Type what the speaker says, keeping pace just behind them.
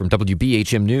From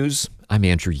WBHM News, I'm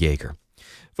Andrew Yeager.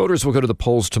 Voters will go to the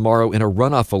polls tomorrow in a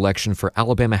runoff election for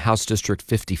Alabama House District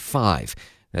 55.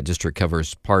 That district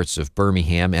covers parts of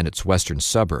Birmingham and its western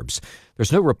suburbs.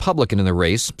 There's no Republican in the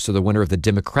race, so the winner of the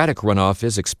Democratic runoff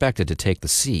is expected to take the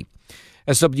seat.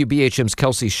 As WBHM's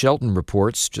Kelsey Shelton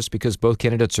reports, just because both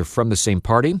candidates are from the same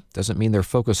party doesn't mean they're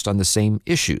focused on the same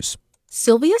issues.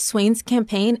 Sylvia Swayne's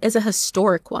campaign is a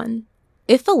historic one.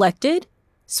 If elected,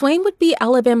 Swayne would be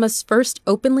Alabama's first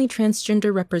openly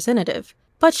transgender representative,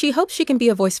 but she hopes she can be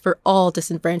a voice for all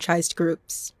disenfranchised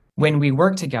groups. When we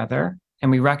work together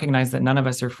and we recognize that none of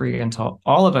us are free until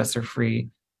all of us are free,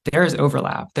 there is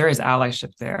overlap, there is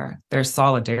allyship there, there's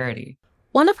solidarity.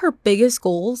 One of her biggest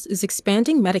goals is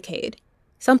expanding Medicaid,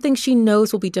 something she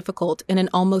knows will be difficult in an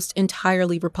almost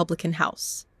entirely Republican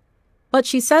House. But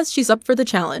she says she's up for the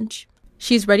challenge.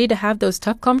 She's ready to have those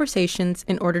tough conversations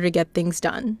in order to get things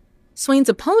done. Swayne's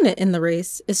opponent in the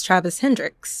race is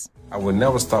Hendrix. I will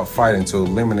never stop fighting to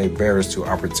eliminate barriers to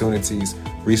opportunities,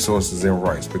 resources, and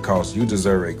rights because you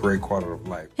deserve a great quality of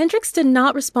life. Hendrix did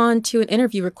not respond to an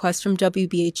interview request from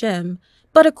WBHM,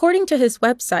 but according to his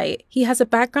website, he has a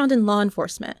background in law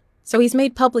enforcement, so he's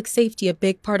made public safety a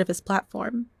big part of his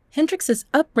platform. Hendrix's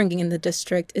upbringing in the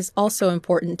district is also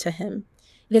important to him.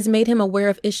 It has made him aware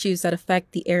of issues that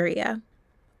affect the area.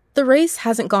 The race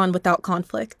hasn't gone without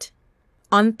conflict.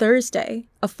 On Thursday,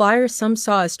 a flyer some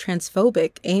saw as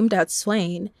transphobic aimed at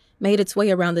Swayne made its way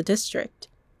around the district.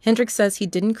 Hendrix says he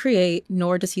didn't create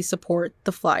nor does he support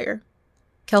the flyer.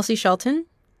 Kelsey Shelton,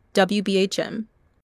 WBHM.